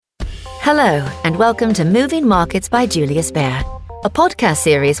Hello, and welcome to Moving Markets by Julius Baer, a podcast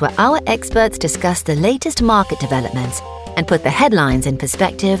series where our experts discuss the latest market developments and put the headlines in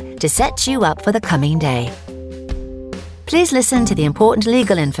perspective to set you up for the coming day. Please listen to the important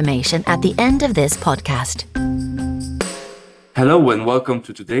legal information at the end of this podcast. Hello and welcome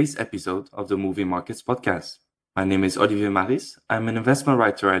to today's episode of the Moving Markets podcast. My name is Olivier Maris. I'm an investment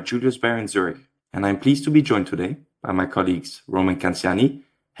writer at Julius Baer in Zurich, and I'm pleased to be joined today by my colleagues Roman Canziani,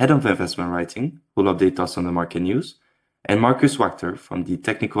 Head of Investment Writing, who will update us on the market news, and Markus Wachter from the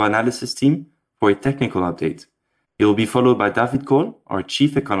Technical Analysis team for a technical update. He will be followed by David Kohl, our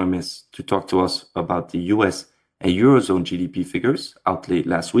Chief Economist, to talk to us about the US and Eurozone GDP figures out late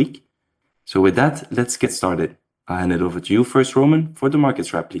last week. So with that, let's get started. I'll hand it over to you first, Roman, for the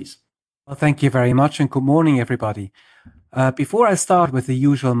markets wrap, please. Well, thank you very much and good morning, everybody. Before I start with the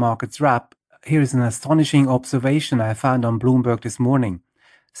usual markets wrap, here is an astonishing observation I found on Bloomberg this morning.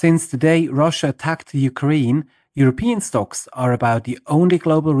 Since the day Russia attacked the Ukraine, European stocks are about the only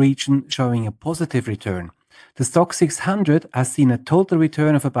global region showing a positive return. The Stoxx 600 has seen a total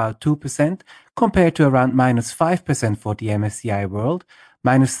return of about 2% compared to around minus 5% for the MSCI World,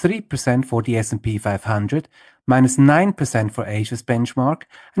 minus 3% for the S&P 500, minus 9% for Asia's benchmark,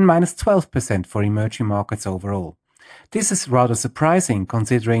 and minus 12% for emerging markets overall. This is rather surprising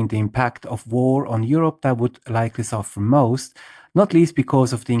considering the impact of war on Europe that would likely suffer most, not least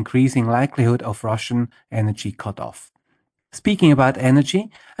because of the increasing likelihood of Russian energy cutoff. Speaking about energy,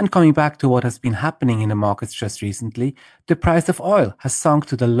 and coming back to what has been happening in the markets just recently, the price of oil has sunk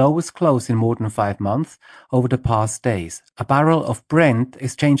to the lowest close in more than 5 months over the past days. A barrel of Brent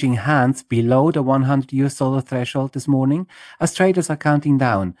is changing hands below the $100 threshold this morning, as traders are counting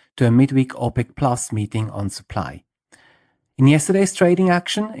down to a midweek OPEC Plus meeting on supply. In yesterday's trading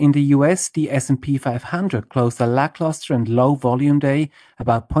action in the US, the S&P 500 closed a lackluster and low volume day,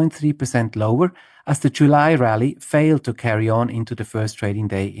 about 0.3% lower, as the July rally failed to carry on into the first trading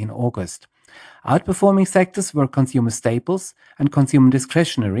day in August. Outperforming sectors were consumer staples and consumer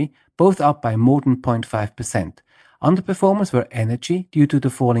discretionary, both up by more than 0.5%. Underperformers were energy due to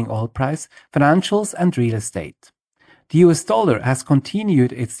the falling oil price, financials and real estate. The US dollar has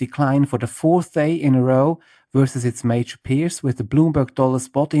continued its decline for the fourth day in a row versus its major peers, with the Bloomberg Dollar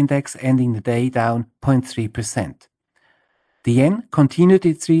Spot Index ending the day down 0.3%. The yen continued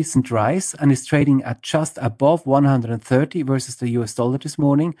its recent rise and is trading at just above 130 versus the US dollar this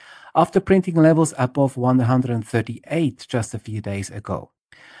morning, after printing levels above 138 just a few days ago.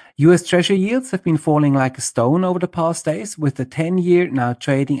 US Treasury yields have been falling like a stone over the past days, with the 10-year now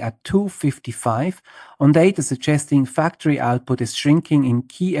trading at 2.55 on data suggesting factory output is shrinking in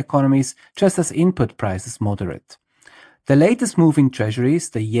key economies just as input prices moderate. The latest move in treasuries,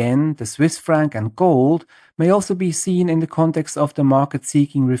 the yen, the Swiss franc and gold, may also be seen in the context of the market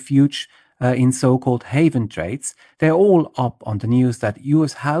seeking refuge in so-called haven trades. They're all up on the news that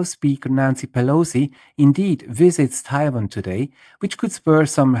US House Speaker Nancy Pelosi indeed visits Taiwan today, which could spur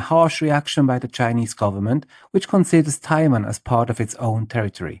some harsh reaction by the Chinese government, which considers Taiwan as part of its own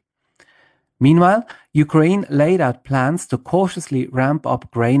territory. Meanwhile, Ukraine laid out plans to cautiously ramp up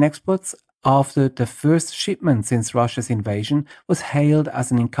grain exports after the first shipment since Russia's invasion was hailed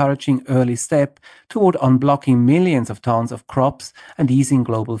as an encouraging early step toward unblocking millions of tons of crops and easing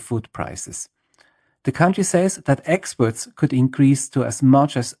global food prices. The country says that exports could increase to as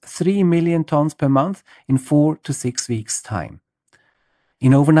much as 3 million tons per month in 4 to 6 weeks' time.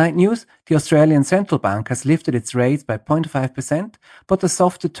 In overnight news, the Australian Central Bank has lifted its rates by 0.5%, but the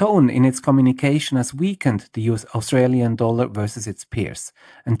softer tone in its communication has weakened the Australian dollar versus its peers.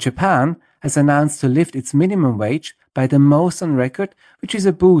 And Japan has announced to lift its minimum wage by the most on record, which is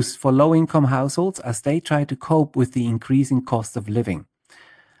a boost for low-income households as they try to cope with the increasing cost of living.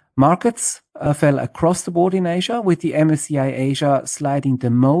 Markets fell across the board in Asia, with the MSCI Asia sliding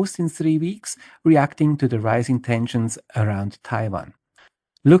the most in 3 weeks, reacting to the rising tensions around Taiwan.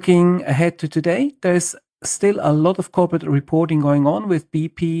 Looking ahead to today, there's still a lot of corporate reporting going on, with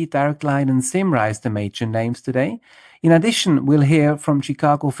BP, Direct Line and Simrise the major names today. In addition, we'll hear from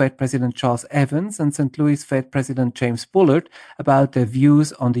Chicago Fed President Charles Evans and St. Louis Fed President James Bullard about their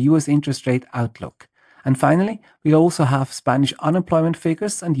views on the US interest rate outlook. And finally, we'll also have Spanish unemployment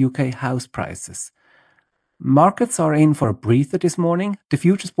figures and UK house prices. Markets are in for a breather this morning. The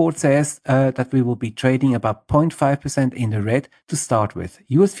futures board says that we will be trading about 0.5% in the red to start with.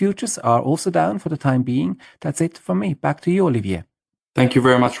 US futures are also down for the time being. That's it from me. Back to you, Olivier. Thank you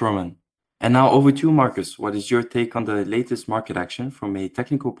very much, Roman. And now over to you, Markus. What is your take on the latest market action from a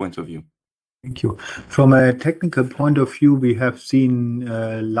technical point of view? Thank you. From a technical point of view, we have seen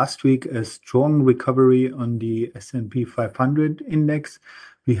last week a strong recovery on the S&P 500 index,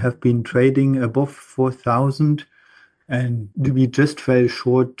 We have been trading above 4,000, and we just fell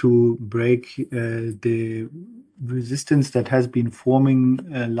short to break the resistance that has been forming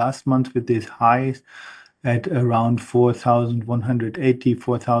last month with these highs at around 4,180,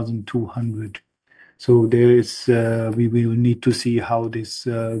 4,200. So there is, we will need to see how this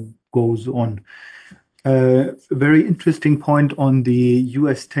goes on. Very interesting point on the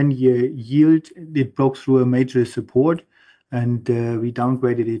US 10-year yield. It broke through a major support, and we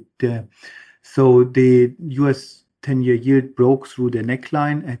downgraded it. So the US 10-year yield broke through the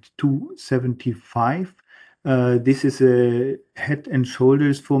neckline at 275. This is a head and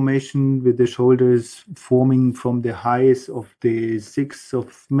shoulders formation, with the shoulders forming from the highs of the 6th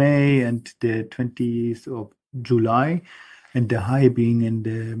of May and the 20th of July, and the high being in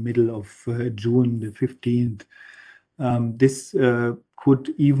the middle of June, the 15th. This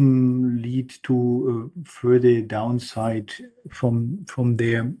could even lead to further downside from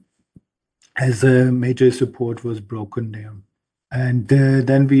there, as a major support was broken there. And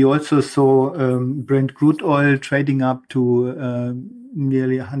then we also saw Brent crude oil trading up to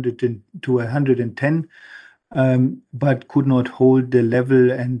nearly 110, but could not hold the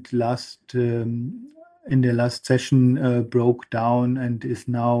level, and in the last session broke down and is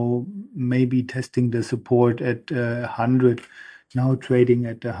now maybe testing the support at 100, now trading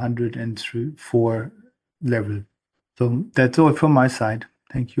at 104 level. So that's all from my side.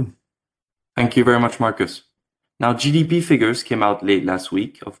 Thank you. Thank you very much, Markus. Now, GDP figures came out late last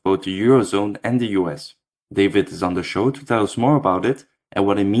week of both the Eurozone and the US. David is on the show to tell us more about it and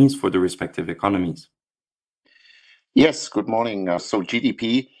what it means for the respective economies. Yes, good morning. So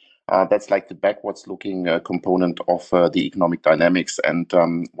GDP, that's like the backwards-looking component of the economic dynamics. And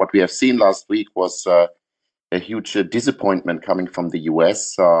what we have seen last week was a huge disappointment coming from the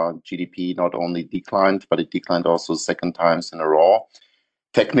US. GDP not only declined, but it declined also second times in a row.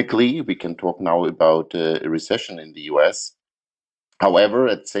 Technically, we can talk now about a recession in the US. However,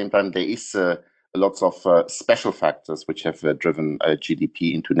 at the same time, there is lots of special factors which have driven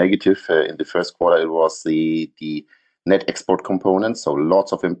GDP into negative. In the first quarter, it was the net export component, so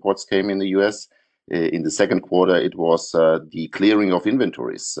lots of imports came in the US. In the second quarter, it was the clearing of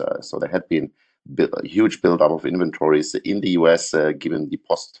inventories. So there had been a huge buildup of inventories in the US given the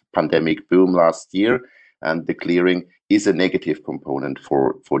post-pandemic boom last year, and the clearing is a negative component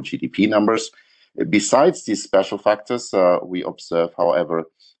for GDP numbers. Besides these special factors, we observe, however,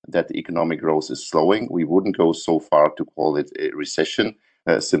 that the economic growth is slowing. We wouldn't go so far to call it a recession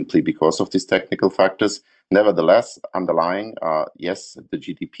simply because of these technical factors. Nevertheless, underlying, yes, the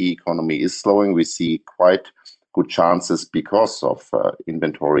GDP economy is slowing. We see quite good chances because of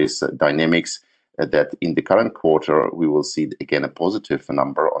inventories dynamics that in the current quarter, we will see again a positive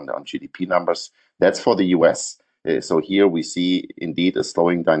number on GDP numbers. That's for the US. So here we see indeed a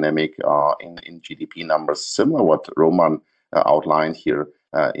slowing dynamic in GDP numbers, similar what Roman outlined here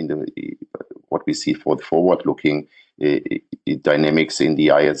in what we see for the forward-looking dynamics in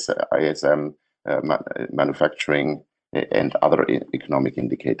the ISM, manufacturing, and other economic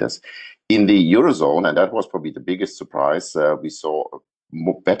indicators. In the Eurozone, and that was probably the biggest surprise, we saw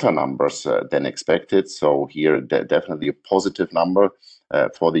better numbers than expected. So here, definitely a positive number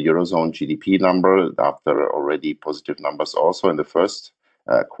for the Eurozone GDP number, after already positive numbers also in the first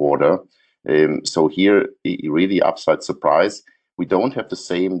quarter. So here, really upside surprise. We don't have the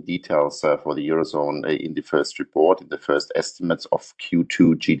same details for the Eurozone in the first report, in the first estimates of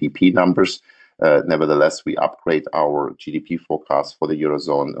Q2 GDP numbers. Nevertheless, we upgrade our GDP forecast for the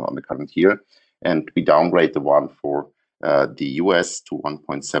Eurozone on the current year, and we downgrade the one for the US to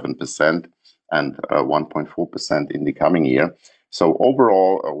 1.7% and 1.4% in the coming year. So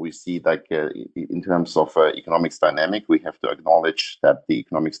overall, we see like in terms of economics dynamic, we have to acknowledge that the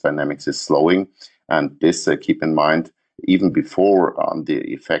economics dynamics is slowing, and this keep in mind even before the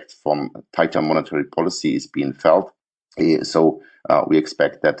effect from tighter monetary policy is being felt. So we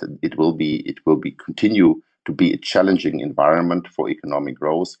expect that it will continue to be a challenging environment for economic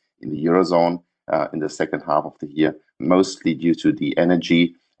growth in the Eurozone in the second half of the year, mostly due to the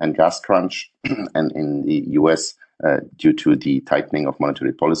energy and gas crunch, and in the US due to the tightening of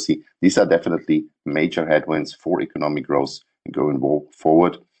monetary policy. These are definitely major headwinds for economic growth going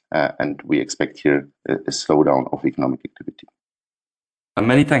forward, and we expect here a slowdown of economic activity.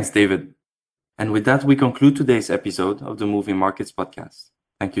 Many thanks, David. And with that, we conclude today's episode of the Moving Markets podcast.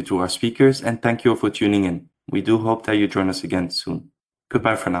 Thank you to our speakers, and thank you for tuning in. We do hope that you join us again soon.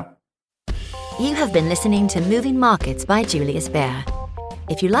 Goodbye for now. You have been listening to Moving Markets by Julius Baer.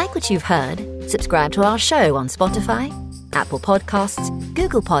 If you like what you've heard, subscribe to our show on Spotify, Apple Podcasts,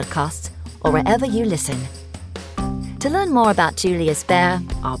 Google Podcasts, or wherever you listen. To learn more about Julius Baer,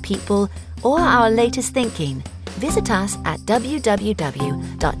 our people, or our latest thinking, visit us at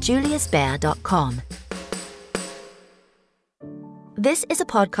www.juliusbaer.com. This is a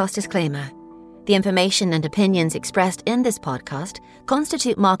podcast disclaimer. The information and opinions expressed in this podcast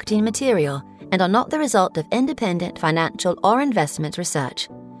constitute marketing material and are not the result of independent financial or investment research.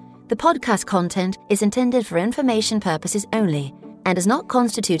 The podcast content is intended for information purposes only and does not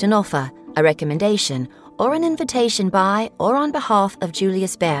constitute an offer, a recommendation, or an invitation by or on behalf of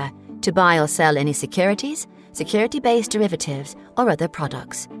Julius Baer to buy or sell any securities, security-based derivatives, or other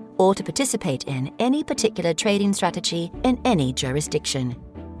products, or to participate in any particular trading strategy in any jurisdiction.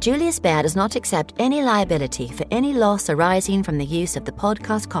 Julius Baer does not accept any liability for any loss arising from the use of the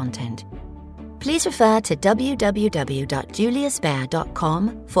podcast content. Please refer to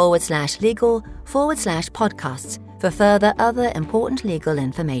www.juliusbaer.com/legal/podcasts for further other important legal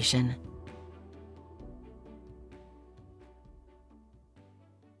information.